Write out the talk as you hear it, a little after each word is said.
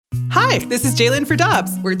Hi, this is Jalen for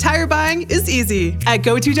Dobbs, where tire buying is easy. At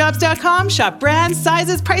GoToDobbs.com, shop brands,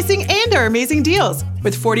 sizes, pricing, and our amazing deals.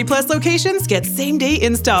 With 40-plus locations, get same-day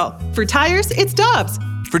install. For tires, it's Dobbs.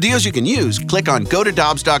 For deals you can use, click on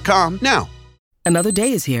GoToDobbs.com now. Another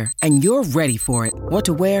day is here, and you're ready for it. What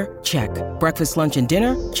to wear? Check. Breakfast, lunch, and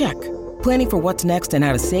dinner? Check. Planning for what's next and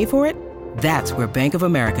how to save for it? That's where Bank of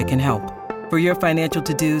America can help. For your financial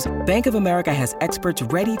to-dos, Bank of America has experts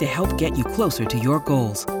ready to help get you closer to your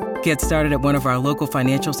goals. Get started at one of our local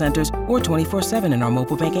financial centers or 24/7 in our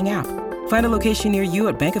mobile banking app. Find a location near you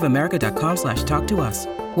at bankofamerica.com/talktous.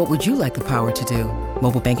 What would you like the power to do?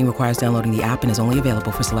 Mobile banking requires downloading the app and is only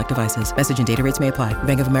available for select devices. Message and data rates may apply.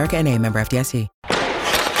 Bank of America N.A., member FDIC.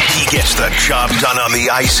 He gets the job done on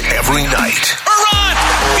the ice every night. Perron!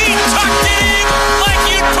 He tucked it in like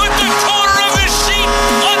you'd put the corner of the sheet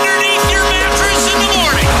underneath your mattress in the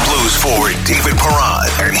morning. Blues forward David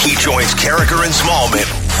Perron, and he joins Carricker and Smallman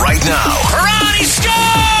right now. Perron, he scores!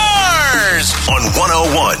 On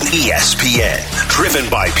 101 ESPN. Driven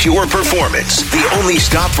by Pure Performance, the only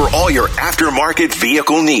stop for all your aftermarket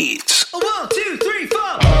vehicle needs. 1, 2, 3,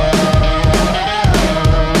 4.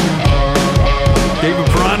 David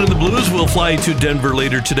Perron and the Blues will fly to Denver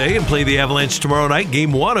later today and play the Avalanche tomorrow night.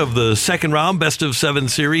 Game 1 of the second round best-of-7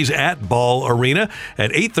 series at Ball Arena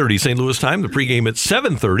at 8:30 St. Louis time. The pregame at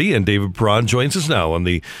 7:30, and David Perron joins us now on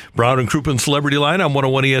the Brown and Crouppen Celebrity Line on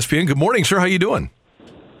 101 ESPN. Good morning, sir. How you doing?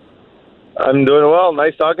 I'm doing well.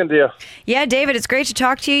 Nice talking to you. Yeah, David, it's great to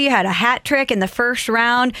talk to you. You had a hat trick in the first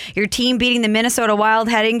round. Your team beating the Minnesota Wild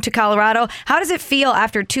heading to Colorado. How does it feel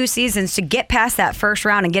after 2 seasons to get past that first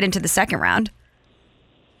round and get into the second round?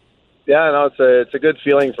 Yeah, no, it's a good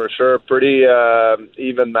feeling for sure. Pretty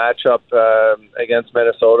even matchup against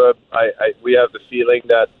Minnesota. We have the feeling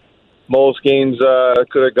that most games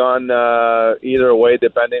could have gone either way,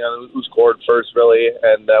 depending on who scored first, really.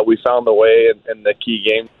 And we found a way in the key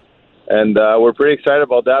game, and we're pretty excited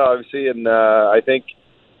about that, obviously. And I think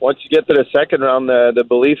once you get to the second round, the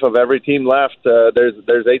belief of every team left.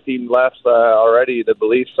 There's 8 teams left already. The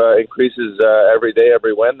belief increases every day,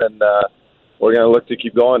 every win, and we're going to look to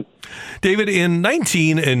keep going. David, in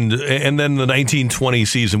 19 and then the 1920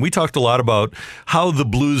 season, we talked a lot about how the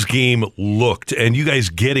Blues game looked and you guys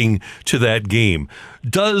getting to that game.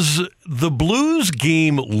 Does the Blues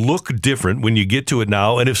game look different when you get to it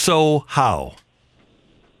now? And if so, how?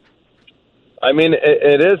 I mean,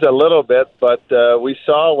 it is a little bit, but we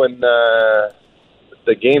saw when the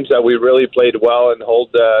games that we really played well and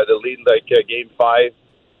hold the lead, like Game 5,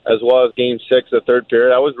 as well as Game 6, the third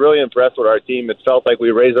period. I was really impressed with our team. It felt like we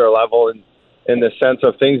raised our level in the sense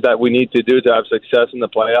of things that we need to do to have success in the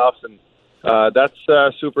playoffs, and that's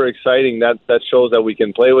super exciting. That shows that we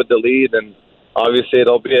can play with the lead, and obviously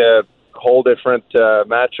it'll be a whole different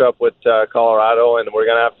matchup with Colorado, and we're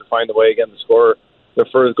going to have to find a way again to score the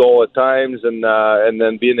first goal at times, and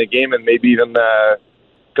then be in the game and maybe even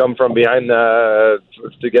come from behind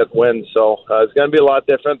to get wins. So it's going to be a lot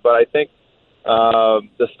different, but I think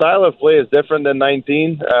the style of play is different than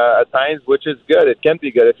 19 at times, which is good. It can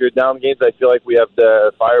be good. If you're down games, I feel like we have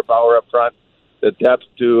the firepower up front, the depth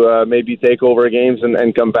to maybe take over games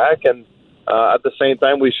and come back. And at the same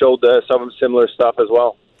time, we showed some similar stuff as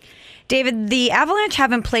well. David, the Avalanche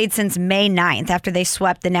haven't played since May 9th after they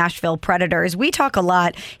swept the Nashville Predators. We talk a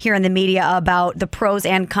lot here in the media about the pros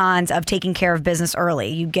and cons of taking care of business early.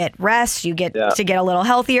 You get rest, you get to get a little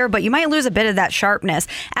healthier, but you might lose a bit of that sharpness.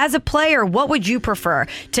 As a player, what would you prefer?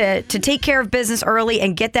 To take care of business early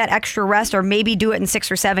and get that extra rest, or maybe do it in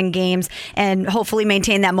 6 or 7 games and hopefully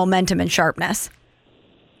maintain that momentum and sharpness?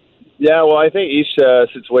 Yeah, well, I think each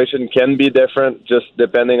situation can be different, just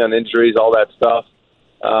depending on injuries, all that stuff.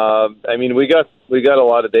 I mean, we got a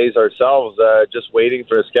lot of days ourselves just waiting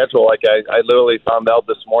for a schedule. Like I literally found out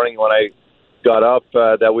this morning when I got up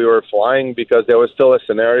that we were flying, because there was still a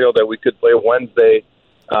scenario that we could play Wednesday.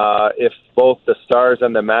 If both the Stars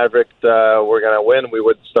and the Mavericks were going to win, we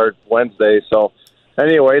would start Wednesday. So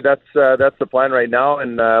anyway, that's the plan right now,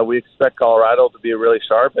 and we expect Colorado to be really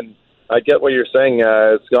sharp. And I get what you're saying.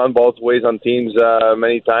 It's gone both ways on teams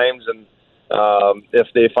many times, and if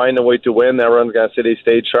they find a way to win, everyone's going to say they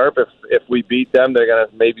stayed sharp. If we beat them, they're going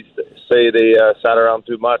to maybe say they sat around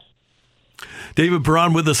too much. David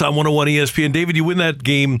Perron with us on 101 ESPN. David, you win that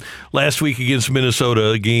game last week against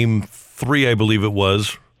Minnesota, Game 3, I believe it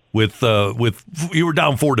was, with you were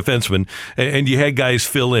down 4 defensemen, and you had guys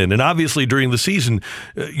fill in. And obviously during the season,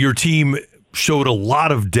 your team showed a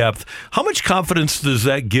lot of depth. How much confidence does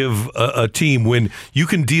that give a team when you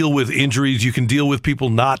can deal with injuries, you can deal with people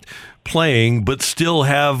not playing, but still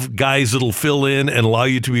have guys that'll fill in and allow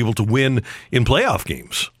you to be able to win in playoff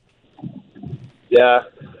games? Yeah,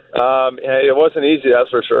 It wasn't easy, that's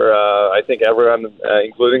for sure. I think everyone,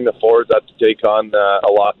 including the forwards, had to take on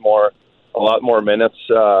a lot more minutes,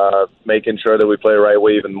 making sure that we play the right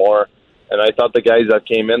way even more. And I thought the guys that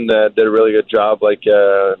came in did a really good job, like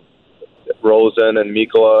Rosen and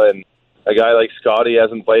Mikkola, and a guy like Scotty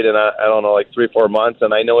hasn't played in, I don't know, like 3-4 months.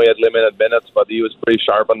 And I know he had limited minutes, but he was pretty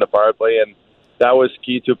sharp on the power play, and that was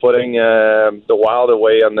key to putting the Wild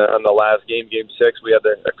away on the last game, Game 6. We had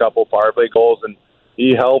a couple power play goals, and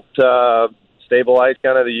he helped stabilize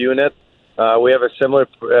kind of the unit. We have a similar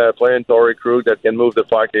player in Torrey Krug that can move the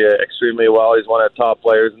puck extremely well. He's one of the top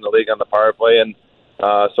players in the league on the power play, and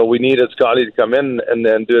so we needed Scotty to come in and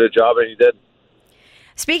then do the job, and he did.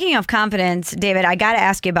 Speaking of confidence, David, I got to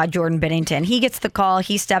ask you about Jordan Binnington. He gets the call.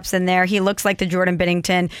 He steps in there. He looks like the Jordan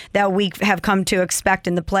Binnington that we have come to expect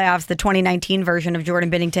in the playoffs, the 2019 version of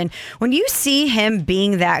Jordan Binnington. When you see him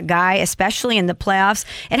being that guy, especially in the playoffs,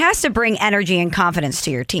 it has to bring energy and confidence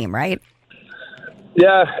to your team, right?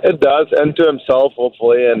 Yeah, it does, and to himself,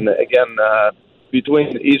 hopefully. And again,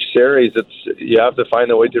 between each series, you have to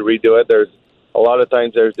find a way to redo it. There's a lot of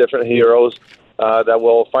times there's different heroes that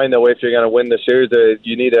will find a way. If you're going to win the series,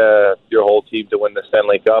 you need your whole team to win the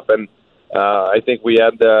Stanley Cup. And I think we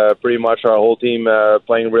had pretty much our whole team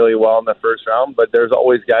playing really well in the first round. But there's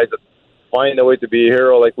always guys that find a way to be a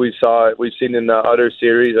hero, like we've seen in the other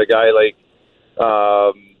series. A guy like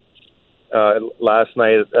last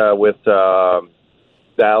night with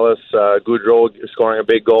Dallas, Goudreau scoring a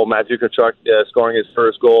big goal, Matthew Tkachuk scoring his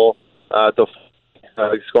first goal,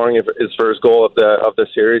 scoring his first goal of the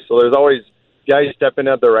series. So there's always guys stepping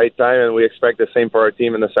at the right time, and we expect the same for our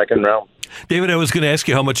team in the second round. David, I was going to ask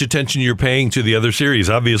you how much attention you're paying to the other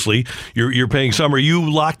series. Obviously, you're paying some. Are you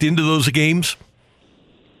locked into those games?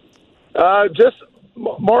 Just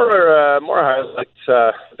more highlights.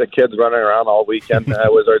 The kids running around all weekend.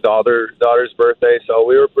 It was our daughter's birthday, so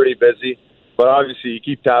we were pretty busy. But obviously, you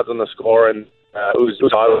keep tabs on the score, and who's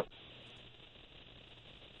hot.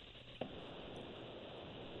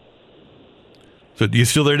 So, are you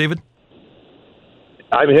still there, David?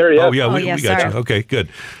 I'm here, yeah. Oh, yeah, we got you. Okay, good.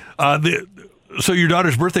 So your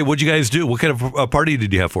daughter's birthday, what'd you guys do? What kind of a party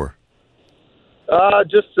did you have for her?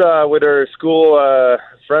 Just with her school,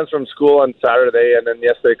 friends from school on Saturday, and then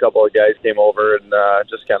yesterday a couple of guys came over, and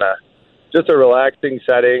just a relaxing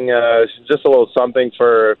setting, just a little something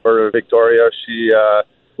for Victoria.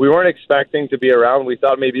 We weren't expecting to be around. We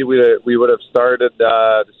thought maybe we would have started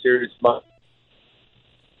the series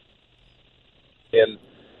and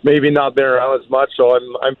maybe not been around as much, so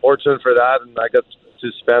I'm fortunate for that, and I got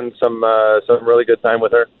to spend some really good time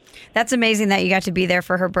with her. That's amazing that you got to be there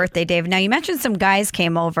for her birthday, Dave. Now, you mentioned some guys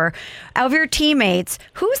came over. Out of your teammates,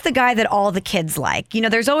 who's the guy that all the kids like? You know,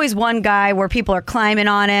 there's always one guy where people are climbing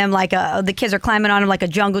on him, like the kids are climbing on him like a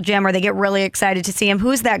jungle gym, or they get really excited to see him.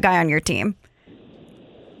 Who's that guy on your team?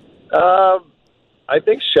 I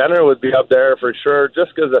think Schenner would be up there for sure,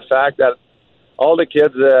 just because of the fact that all the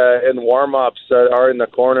kids in warm-ups are in the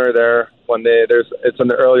corner there when it's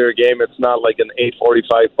an earlier game. It's not like an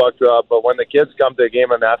 8:45 puck drop, but when the kids come to a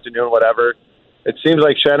game in the afternoon, whatever, it seems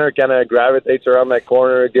like Schenner kind of gravitates around that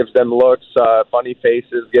corner, gives them looks, funny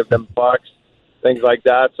faces, gives them pucks, things like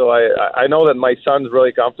that. So I know that my son's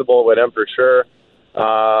really comfortable with him for sure.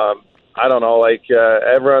 I don't know,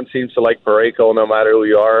 everyone seems to like Parayko no matter who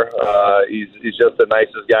you are. He's just the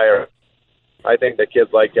nicest guy. I think the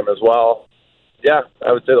kids like him as well. Yeah,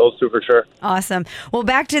 I would say those two for sure. Awesome. Well,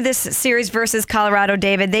 back to this series versus Colorado,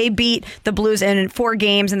 David. They beat the Blues in 4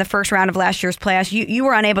 games in the first round of last year's playoffs. You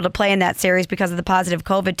were unable to play in that series because of the positive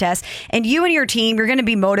COVID test. And you and your team, you're going to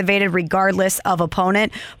be motivated regardless of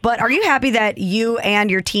opponent. But are you happy that you and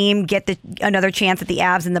your team get another chance at the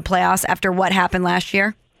Avs in the playoffs after what happened last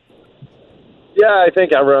year? Yeah, I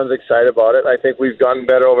think everyone's excited about it. I think we've gotten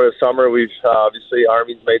better over the summer. We've obviously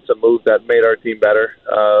Army's made some moves that made our team better.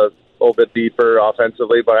 A little bit deeper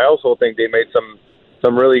offensively, but I also think they made some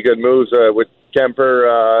really good moves with Kemper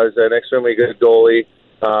as an extremely good goalie.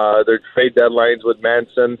 Their trade deadlines with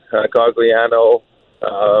Manson, Cogliano,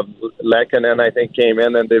 Lehkonen, I think, came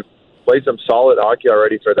in, and they've played some solid hockey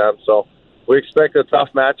already for them. So we expect a tough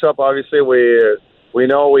matchup. Obviously, we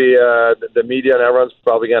know the media and everyone's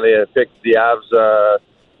probably going to pick the Avs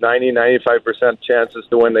 90-95% chances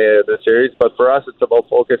to win the series, but for us, it's about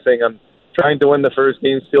focusing on trying to win the first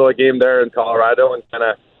game, steal a game there in Colorado, and kind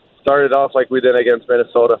of start it off like we did against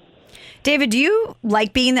Minnesota. David, do you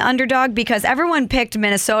like being the underdog? Because everyone picked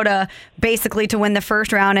Minnesota basically to win the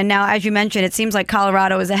first round, and now, as you mentioned, it seems like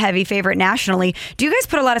Colorado is a heavy favorite nationally. Do you guys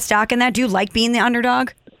put a lot of stock in that? Do you like being the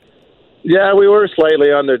underdog? Yeah, we were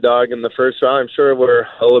slightly underdog in the first round. I'm sure we're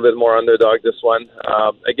a little bit more underdog this one.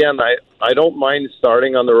 Again, I don't mind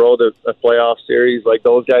starting on the road a playoff series. Like,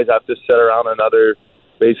 those guys have to sit around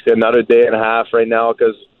basically another day and a half right now,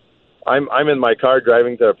 because I'm in my car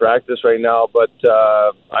driving to practice right now, but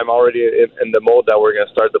I'm already in the mode that we're going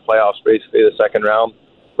to start the playoffs, basically the second round,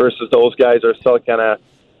 versus those guys are still kind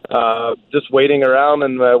of just waiting around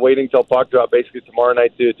and waiting till puck drop basically tomorrow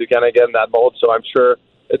night to kind of get in that mode. So I'm sure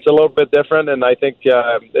it's a little bit different, and I think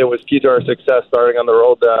it was key to our success starting on the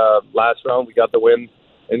road last round. We got the win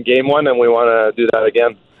in Game 1, and we want to do that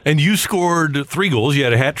again. And you scored 3 goals. You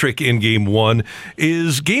had a hat trick in Game 1.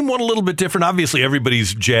 Is Game 1 a little bit different? Obviously,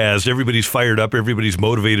 everybody's jazzed, everybody's fired up, everybody's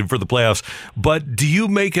motivated for the playoffs. But do you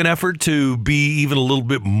make an effort to be even a little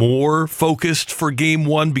bit more focused for Game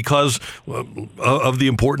 1 because of the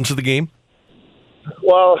importance of the game?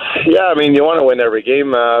 Well, yeah, I mean, you want to win every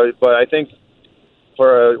game, but I think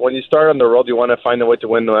when you start on the road, you want to find a way to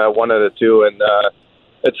win one of the two. And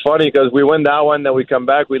it's funny because we win that one, then we come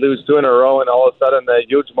back, we lose 2 in a row, and all of a sudden a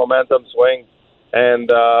huge momentum swing.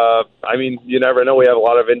 And, I mean, you never know. We have a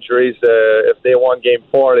lot of injuries. If they won Game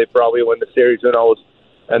 4, they probably win the series. Who knows?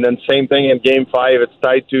 And then same thing in Game 5. It's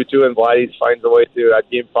tied 2-2, and Vladis finds a way to, at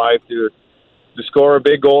Game 5, to score a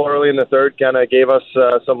big goal early in the third. Kind of gave us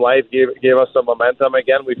some life, gave us some momentum.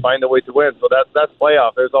 Again, we find a way to win. So that's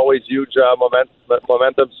playoff. There's always huge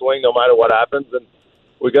momentum swing no matter what happens. And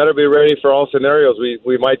we got to be ready for all scenarios.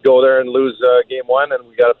 We might go there and lose Game 1, and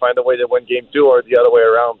we got to find a way to win Game 2 or the other way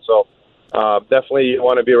around. So definitely you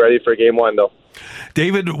want to be ready for Game 1, though.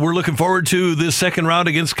 David, we're looking forward to this second round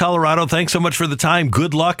against Colorado. Thanks so much for the time.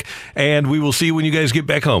 Good luck, and we will see you when you guys get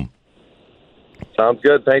back home. Sounds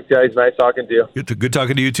good. Thanks, guys. Nice talking to you. Good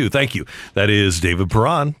talking to you, too. Thank you. That is David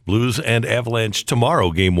Perron, Blues and Avalanche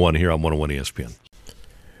tomorrow, Game 1 here on 101 ESPN.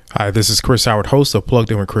 Hi, this is Chris Howard, host of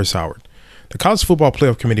Plugged In with Chris Howard. The College Football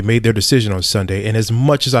Playoff Committee made their decision on Sunday, and as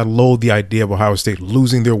much as I loathe the idea of Ohio State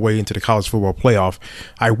losing their way into the College Football Playoff,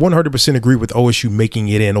 I 100% agree with OSU making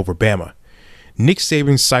it in over Bama. Nick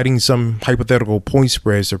Saban citing some hypothetical point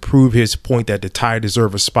spreads to prove his point that the Tide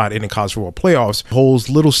deserve a spot in the College Football Playoffs holds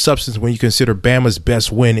little substance when you consider Bama's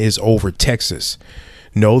best win is over Texas.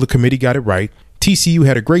 No, the committee got it right. TCU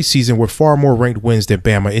had a great season with far more ranked wins than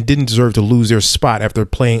Bama and didn't deserve to lose their spot after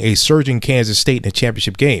playing a surging Kansas State in a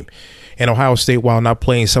championship game. And Ohio State, while not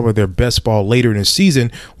playing some of their best ball later in the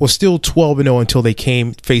season, was still 12-0 until they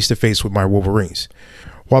came face-to-face with my Wolverines.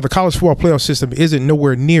 While the college football playoff system isn't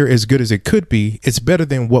nowhere near as good as it could be, it's better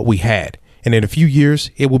than what we had. And in a few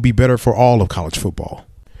years, it will be better for all of college football.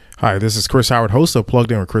 Hi, this is Chris Howard, host of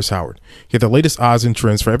Plugged In with Chris Howard. Get the latest odds and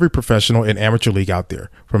trends for every professional and amateur league out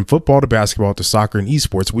there. From football to basketball to soccer and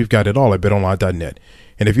esports, we've got it all at BetOnline.net.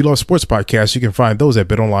 And if you love sports podcasts, you can find those at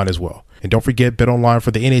BetOnline as well. And don't forget BetOnline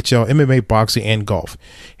for the NHL, MMA, boxing, and golf.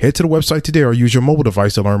 Head to the website today or use your mobile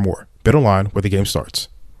device to learn more. BetOnline, where the game starts.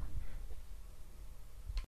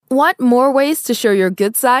 Want more ways to show your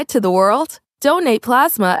good side to the world? Donate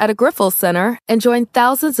plasma at a Grifols Center and join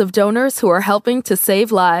thousands of donors who are helping to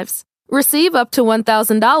save lives. Receive up to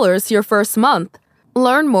 $1,000 your first month.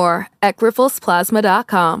 Learn more at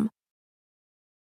grifolsplasma.com.